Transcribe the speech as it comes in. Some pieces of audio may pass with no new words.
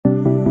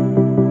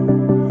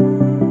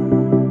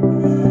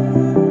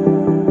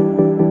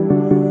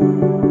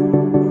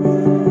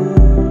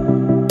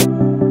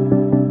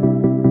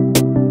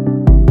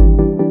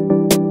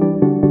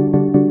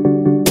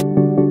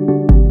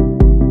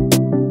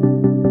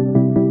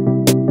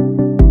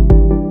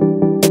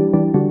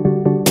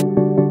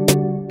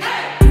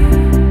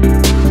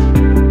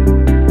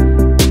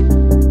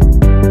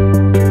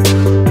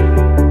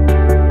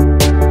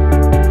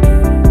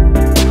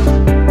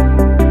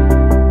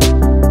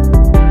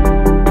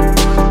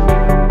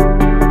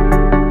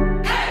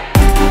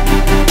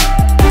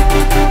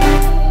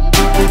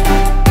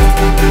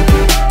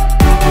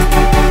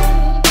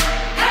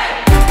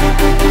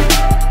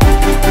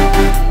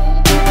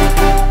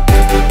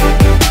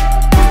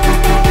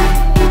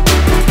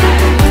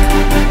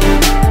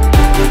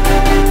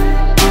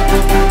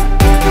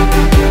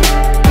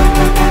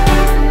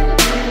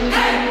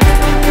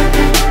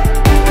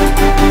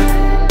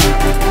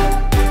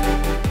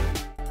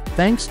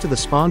Thanks to the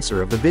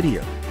sponsor of the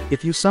video.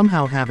 If you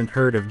somehow haven't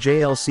heard of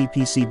JLC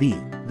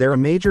PCB, they're a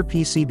major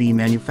PCB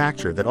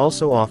manufacturer that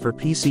also offer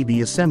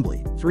PCB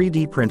assembly,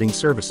 3D printing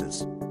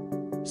services,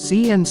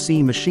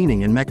 CNC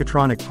machining and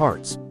mechatronic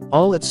parts,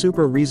 all at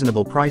super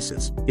reasonable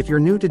prices. If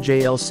you're new to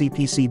JLC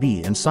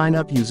PCB and sign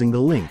up using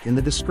the link in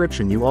the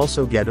description, you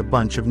also get a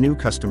bunch of new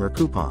customer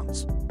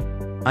coupons.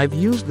 I've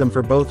used them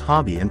for both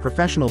hobby and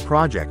professional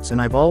projects and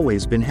I've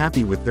always been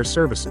happy with their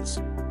services.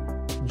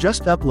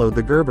 Just upload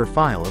the Gerber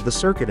file of the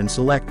circuit and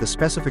select the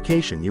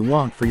specification you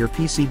want for your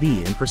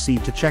PCB and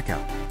proceed to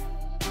checkout.